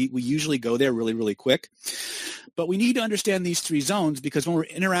emotions, and we usually go there really, really quick. But we need to understand these 3 zones because when we're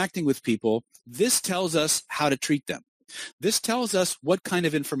interacting with people, this tells us how to treat them. This tells us what kind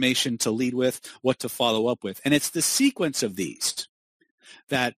of information to lead with, what to follow up with. And it's the sequence of these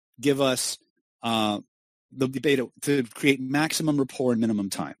that give us the ability to create maximum rapport and minimum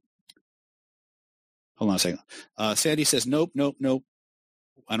time. Hold on a second. Sandy says, nope.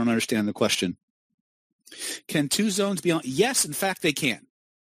 I don't understand the question. Can 2 zones be on? Yes, in fact, they can.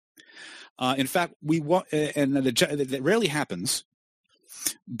 In fact, we want, and that rarely happens,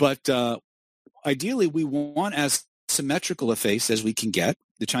 but ideally we want as symmetrical a face as we can get.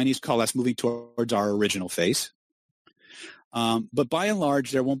 The Chinese call us moving towards our original face. But by and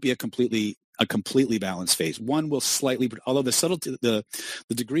large, there won't be a completely balanced face. One will slightly, although the subtlety, the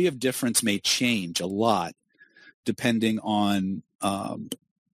degree of difference may change a lot depending on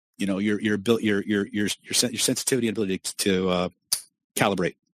your sensitivity and ability to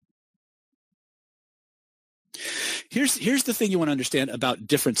calibrate. Here's the thing you want to understand about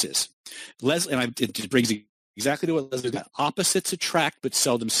differences. Leslie, and it brings exactly to what Leslie got. Opposites attract but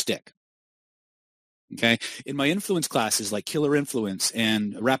seldom stick. Okay? In my influence classes like Killer Influence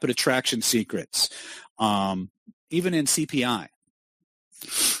and Rapid Attraction Secrets, even in CPI,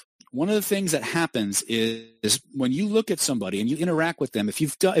 one of the things that happens is when you look at somebody and you interact with them, if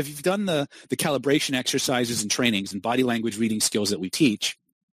you've done the calibration exercises and trainings and body language reading skills that we teach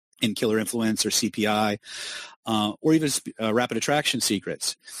in Killer Influence or CPI, or even Rapid Attraction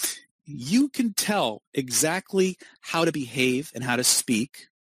Secrets, you can tell exactly how to behave and how to speak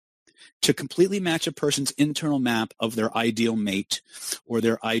to completely match a person's internal map of their ideal mate or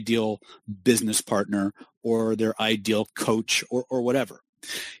their ideal business partner or their ideal coach or whatever.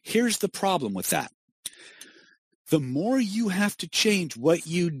 Here's the problem with that. The more you have to change what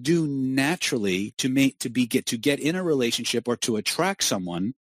you do naturally to get in a relationship or to attract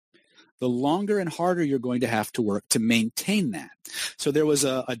someone, the longer and harder you're going to have to work to maintain that. So there was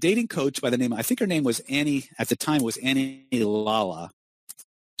a dating coach by the name, I think her name was Annie, at the time was Annie Lala,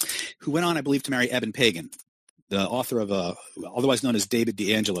 who went on, I believe, to marry Eben Pagan, the author of, otherwise known as David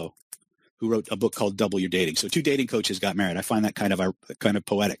D'Angelo, who wrote a book called Double Your Dating. So 2 dating coaches got married. I find that kind of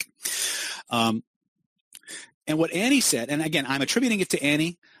poetic. And what Annie said, and again, I'm attributing it to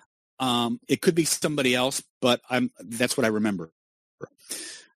Annie. It could be somebody else, but that's what I remember.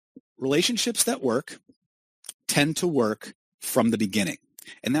 Relationships that work tend to work from the beginning.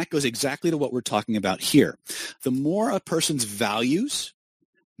 And that goes exactly to what we're talking about here. The more a person's values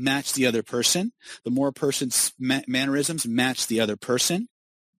match the other person, the more a person's mannerisms match the other person,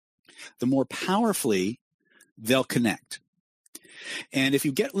 the more powerfully they'll connect. And if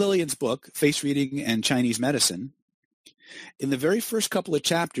you get Lillian's book, Face Reading and Chinese Medicine, in the very first couple of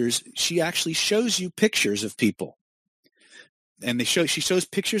chapters, she actually shows you pictures of people. And she shows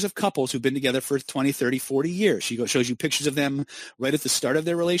pictures of couples who've been together for 20, 30, 40 years. She shows you pictures of them right at the start of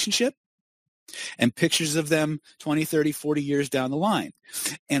their relationship and pictures of them 20, 30, 40 years down the line.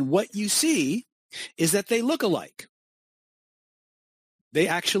 And what you see is that they look alike. They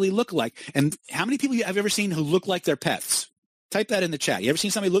actually look alike. And how many people have you ever seen who look like their pets? Type that in the chat. You ever seen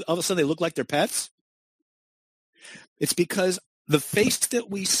somebody all of a sudden they look like their pets? It's because the face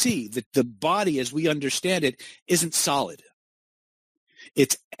that we see, the body as we understand it, isn't solid.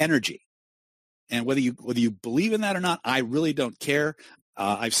 It's energy. And whether you believe in that or not, I really don't care.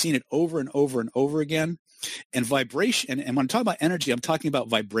 I've seen it over and over and over again. And vibration, and when I talk about energy, I'm talking about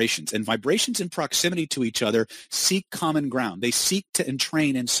vibrations. And vibrations in proximity to each other seek common ground. They seek to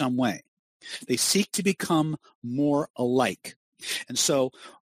entrain in some way. They seek to become more alike. And so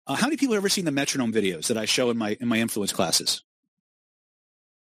how many people have ever seen the metronome videos that I show in my influence classes?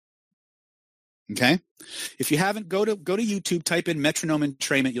 Okay. If you haven't, go to YouTube, type in metronome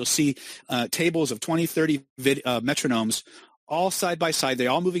entrainment. You'll see tables of 20, 30 metronomes all side by side. They're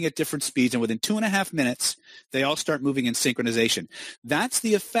all moving at different speeds. And within 2.5 minutes, they all start moving in synchronization. That's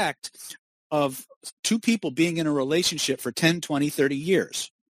the effect of two people being in a relationship for 10, 20, 30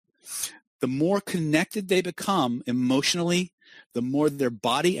 years. The more connected they become emotionally, the more their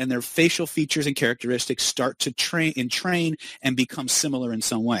body and their facial features and characteristics start to train and become similar in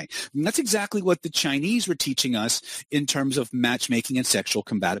some way. And that's exactly what the Chinese were teaching us in terms of matchmaking and sexual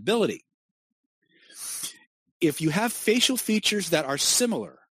compatibility. If you have facial features that are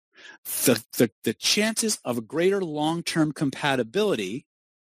similar, the chances of a greater long-term compatibility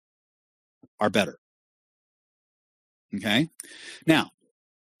are better. Okay? Now,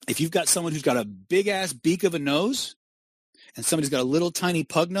 if you've got someone who's got a big-ass beak of a nose and somebody's got a little tiny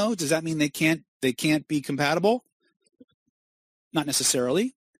pug nose, does that mean they can't be compatible? Not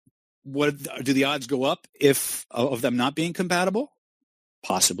necessarily. What do the odds go up of them not being compatible?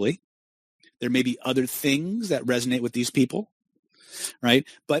 Possibly. There may be other things that resonate with these people, right?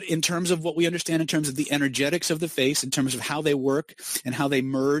 But in terms of what we understand in terms of the energetics of the face, in terms of how they work and how they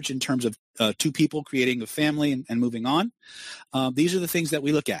merge in terms of two people creating a family and moving on, these are the things that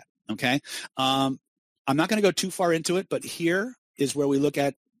we look at, okay? I'm not going to go too far into it, but here is where we look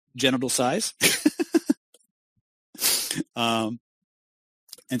at genital size. And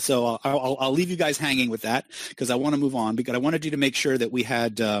so I'll leave you guys hanging with that because I want to move on because I wanted you to make sure that we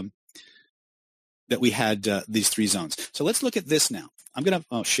had these three zones. So let's look at this now.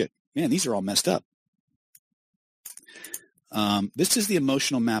 Oh shit, man, these are all messed up. This is the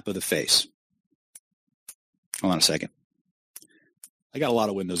emotional map of the face. Hold on a second. I got a lot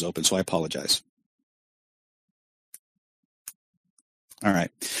of windows open, so I apologize. All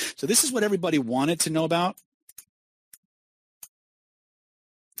right. So this is what everybody wanted to know about.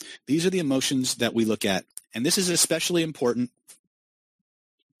 These are the emotions that we look at. And this is especially important.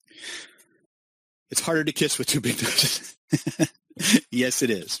 It's harder to kiss with two big noses. Yes, it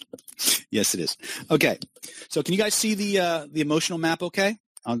is. Yes, it is. Okay. So can you guys see the emotional map okay?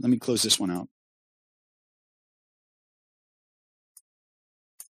 Let me close this one out.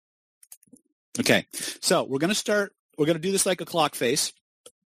 Okay. So we're going to do this like a clock face.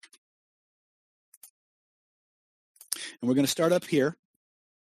 And we're going to start up here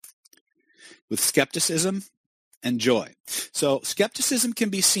with skepticism and joy. So skepticism can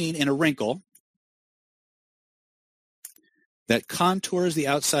be seen in a wrinkle that contours the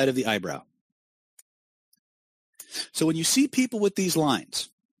outside of the eyebrow. So when you see people with these lines,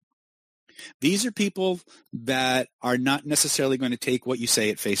 these are people that are not necessarily going to take what you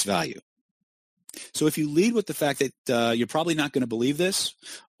say at face value. So if you lead with the fact that you're probably not going to believe this,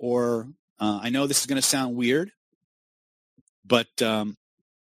 or I know this is going to sound weird, but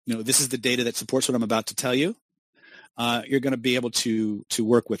this is the data that supports what I'm about to tell you, you're going to be able to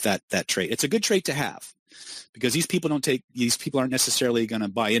work with that trait. It's a good trait to have. Because these people aren't necessarily going to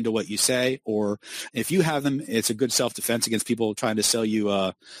buy into what you say, or if you have them, it's a good self-defense against people trying to sell you,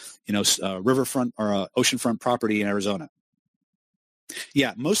 riverfront or oceanfront property in Arizona.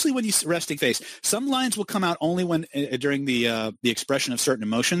 Yeah, mostly when you resting face. Some lines will come out only when during the expression of certain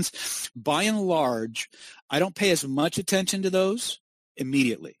emotions. By and large, I don't pay as much attention to those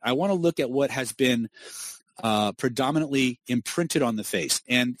immediately. I want to look at what has been predominantly imprinted on the face.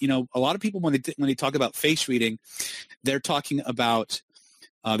 And, a lot of people, when they talk about face reading, they're talking about,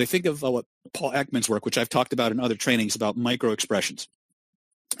 they think of what Paul Ekman's work, which I've talked about in other trainings about micro-expressions.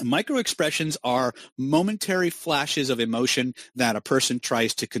 And micro-expressions are momentary flashes of emotion that a person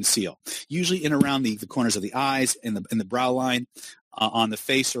tries to conceal, usually in around the corners of the eyes, in the brow line, on the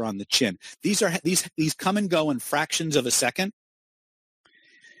face, or on the chin. These come and go in fractions of a second.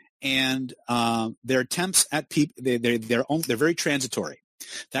 And their attempts at people, they're very transitory.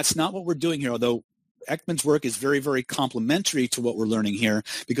 That's not what we're doing here, although Ekman's work is very, very complementary to what we're learning here,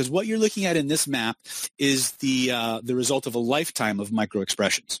 because what you're looking at in this map is the result of a lifetime of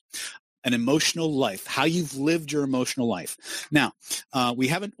microexpressions, an emotional life, how you've lived your emotional life. Now, we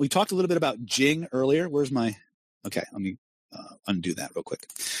talked a little bit about Jing earlier. Okay, let me undo that real quick.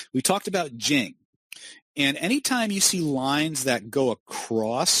 We talked about Jing. And anytime you see lines that go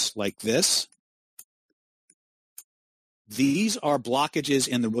across like this, these are blockages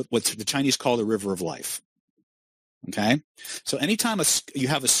in what the Chinese call the river of life. Okay? So anytime you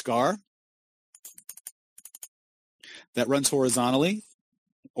have a scar that runs horizontally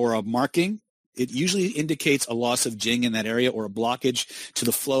or a marking, it usually indicates a loss of Jing in that area or a blockage to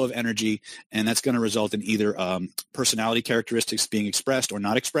the flow of energy, and that's going to result in either personality characteristics being expressed or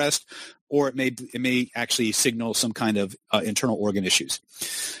not expressed, or it may actually signal some kind of internal organ issues.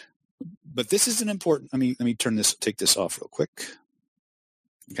 But this is an important. Let me take this off real quick.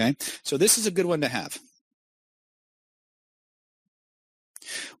 Okay, so this is a good one to have.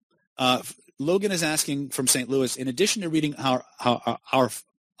 Logan is asking from St. Louis, in addition to reading our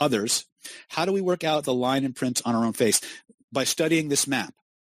others, how do we work out the line imprints on our own face? By studying this map,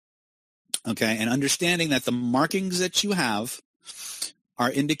 okay, and understanding that the markings that you have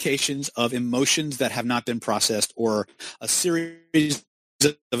are indications of emotions that have not been processed, or a series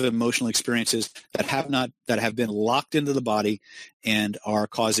of emotional experiences that have been locked into the body and are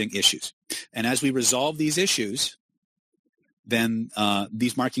causing issues. And as we resolve these issues, then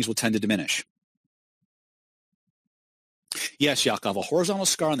these markings will tend to diminish. Yes, Yakov, a horizontal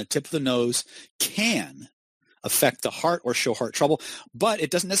scar on the tip of the nose can affect the heart or show heart trouble, but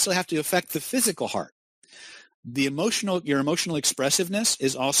it doesn't necessarily have to affect the physical heart. Your emotional expressiveness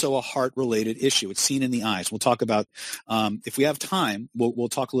is also a heart-related issue. It's seen in the eyes. We'll talk about, if we have time, we'll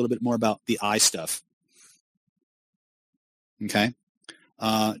talk a little bit more about the eye stuff. Okay.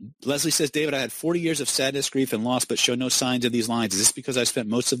 Leslie says, David, I had 40 years of sadness, grief, and loss, but show no signs of these lines. Is this because I spent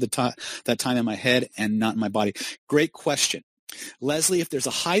most of that time in my head and not in my body? Great question. Leslie, if there's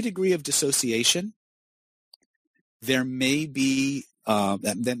a high degree of dissociation, there may be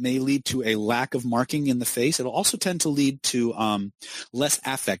that may lead to a lack of marking in the face. It'll also tend to lead to less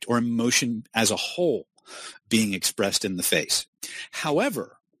affect or emotion as a whole being expressed in the face.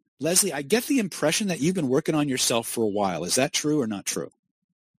 However, Leslie, I get the impression that you've been working on yourself for a while. Is that true or not true?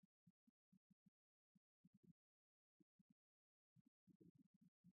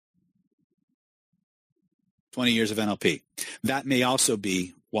 "20 years of NLP. That may also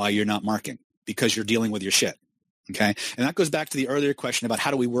be why you're not marking, because you're dealing with your shit. Okay. And that goes back to the earlier question about how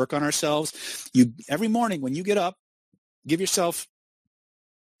do we work on ourselves. Every morning when you get up, give yourself,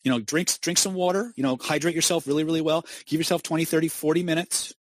 drink some water, hydrate yourself really, really well. Give yourself 20, 30, 40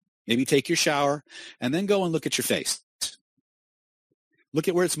 minutes, maybe take your shower, and then go and look at your face. Look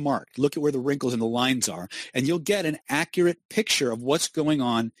at where it's marked. Look at where the wrinkles and the lines are, and you'll get an accurate picture of what's going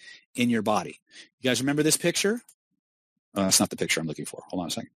on in your body. You guys remember this picture? That's not the picture I'm looking for. Hold on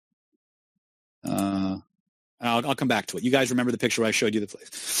a second. I'll come back to it. You guys remember the picture where I showed you the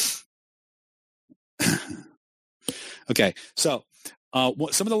place? Okay, so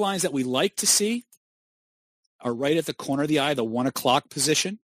some of the lines that we like to see are right at the corner of the eye, the 1 o'clock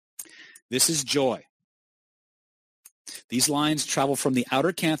position. This is joy. These lines travel from the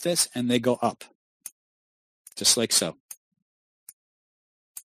outer canthus and they go up, just like so.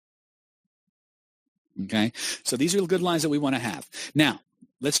 Okay, so these are good lines that we want to have. Now,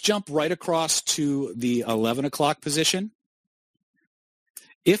 let's jump right across to the 11 o'clock position.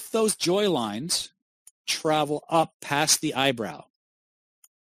 If those joy lines travel up past the eyebrow,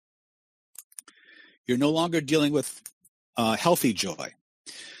 you're no longer dealing with healthy joy.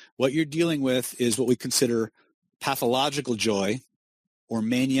 What you're dealing with is what we consider pathological joy or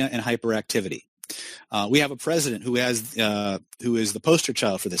mania and hyperactivity. We have a president who is the poster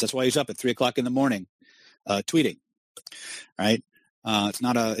child for this. That's why he's up at 3 o'clock in the morning tweeting, right? It's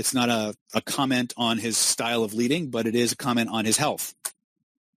not a comment on his style of leading, but it is a comment on his health.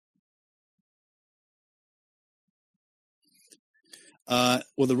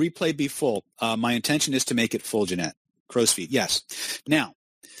 Will the replay be full? My intention is to make it full, Jeanette. Crow's feet, yes. Now,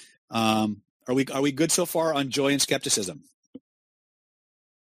 are we good so far on joy and skepticism?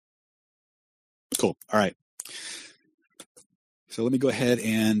 Cool. All right. So let me go ahead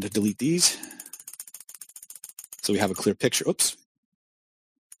and delete these so we have a clear picture. Oops.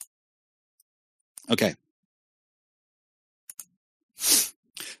 Okay.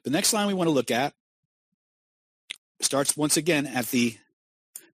 The next line we want to look at starts once again at the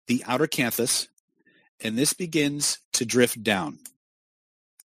outer canthus, and this begins to drift down.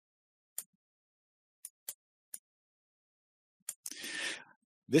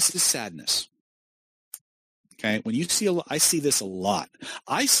 This is sadness. Okay, when you see, I see this a lot.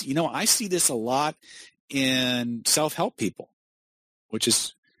 I see this a lot in self-help people, which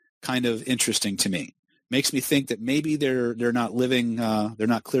is kind of interesting to me. Makes me think that maybe they're not living, they're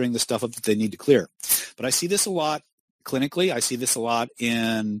not clearing the stuff up that they need to clear. But I see this a lot clinically. I see this a lot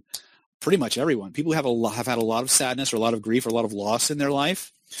in pretty much everyone. People who have had a lot of sadness or a lot of grief or a lot of loss in their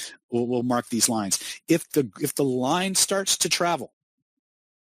life will mark these lines. If the line starts to travel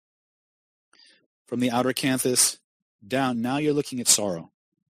from the outer canthus down, now you're looking at sorrow.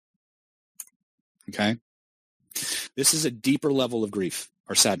 Okay? This is a deeper level of grief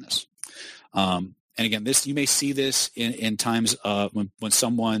or sadness. And again, this you may see this in times when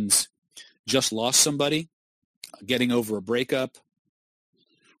someone's just lost somebody, getting over a breakup.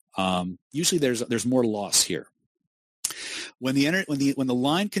 Usually there's more loss here. When the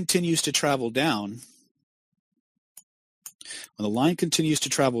line continues to travel down,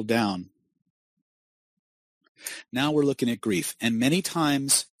 now we're looking at grief. And many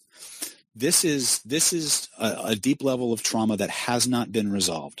times this is a deep level of trauma that has not been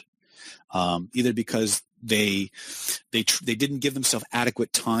resolved, either because they didn't give themselves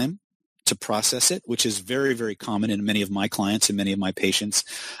adequate time to process it, which is very, very common in many of my clients and many of my patients,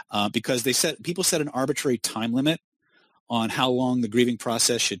 because people set an arbitrary time limit on how long the grieving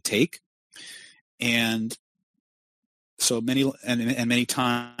process should take, and so many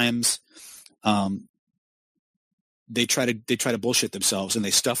times they try to bullshit themselves, and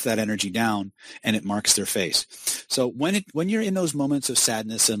they stuff that energy down, and it marks their face. So when you're in those moments of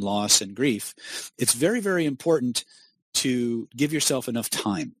sadness and loss and grief, it's very, very important to give yourself enough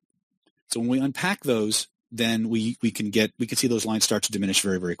time. So when we unpack those, then we can see those lines start to diminish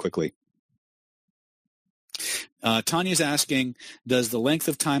very, very quickly. Tanya's asking, does the length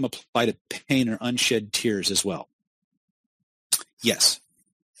of time apply to pain or unshed tears as well? Yes.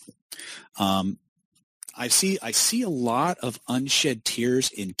 I see a lot of unshed tears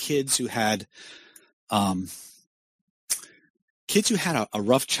in kids who had a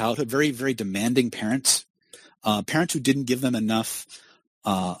rough childhood, very, very demanding parents, parents who didn't give them enough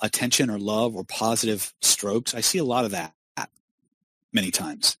attention or love or positive strokes. I see a lot of that many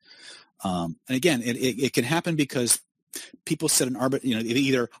times. And again, it can happen because people set an they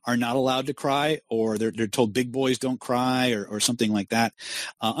either are not allowed to cry, or they're told big boys don't cry, or something like that.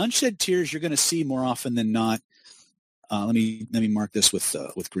 Unshed tears you're going to see more often than not. Let me mark this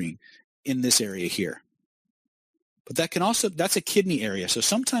with green in this area here. But that's a kidney area. So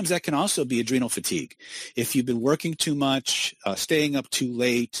sometimes that can also be adrenal fatigue. If you've been working too much, staying up too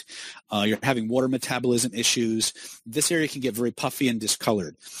late, you're having water metabolism issues, this area can get very puffy and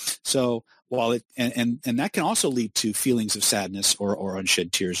discolored. So while and that can also lead to feelings of sadness or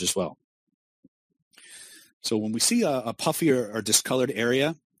unshed tears as well. So when we see a puffy or discolored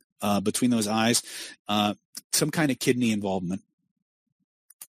area between those eyes, some kind of kidney involvement.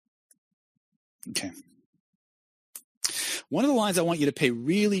 Okay. One of the lines I want you to pay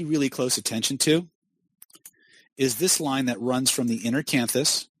really, really close attention to is this line that runs from the inner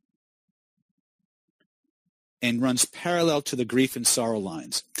canthus and runs parallel to the grief and sorrow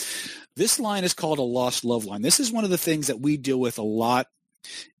lines. This line is called a lost love line. This is one of the things that we deal with a lot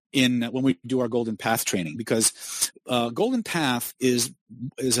when we do our Golden Path training, because Golden Path is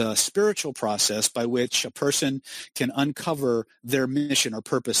a spiritual process by which a person can uncover their mission or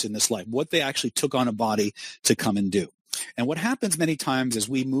purpose in this life, what they actually took on a body to come and do. And what happens many times as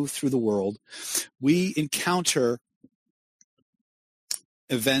we move through the world, we encounter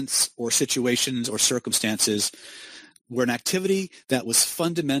events or situations or circumstances where an activity that was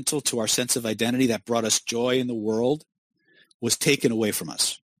fundamental to our sense of identity, that brought us joy in the world, was taken away from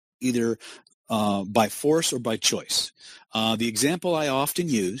us, either by force or by choice. The example I often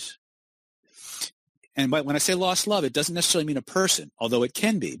use, and when I say lost love, it doesn't necessarily mean a person, although it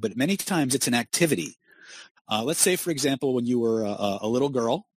can be, but many times it's an activity. Let's say, for example, when you were a little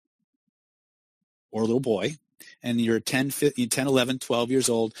girl or a little boy, and you're 10, 11, 12 years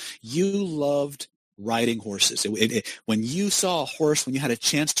old, you loved riding horses. When you saw a horse, when you had a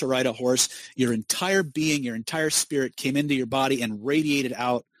chance to ride a horse, your entire being, your entire spirit came into your body and radiated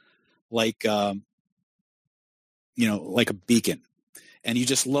out like a beacon. And you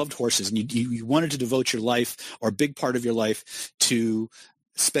just loved horses, and you wanted to devote your life, or a big part of your life, to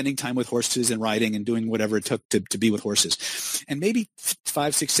spending time with horses and riding and doing whatever it took to be with horses. And maybe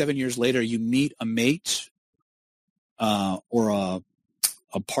 5, 6, 7 years later, you meet a mate or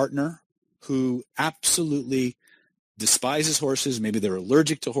a partner who absolutely despises horses. Maybe they're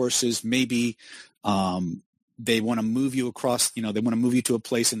allergic to horses. Maybe they want to move you across, they want to move you to a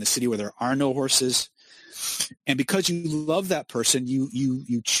place in the city where there are no horses. And because you love that person,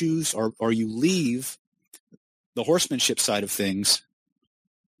 you choose or you leave the horsemanship side of things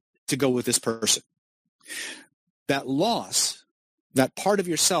to go with this person. That loss, that part of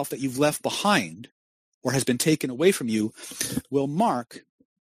yourself that you've left behind or has been taken away from you, will mark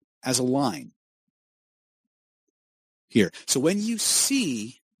as a line here. So when you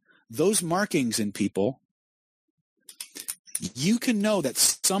see those markings in people, you can know that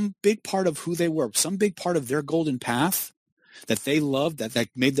some big part of who they were, some big part of their golden path that they loved, that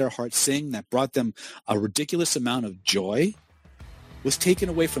made their heart sing, that brought them a ridiculous amount of joy, was taken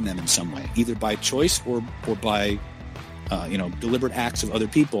away from them in some way, either by choice or by deliberate acts of other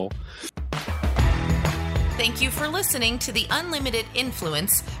people. Thank you for listening to The Unlimited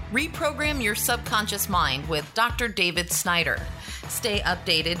Influence, Reprogram Your Subconscious Mind with Dr. David Snyder. Stay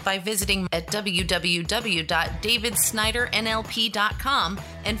updated by visiting at www.davidsnydernlp.com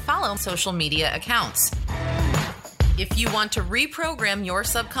and follow social media accounts. If you want to reprogram your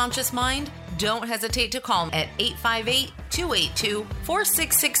subconscious mind, don't hesitate to call at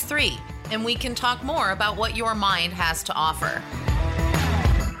 858-282-4663, and we can talk more about what your mind has to offer.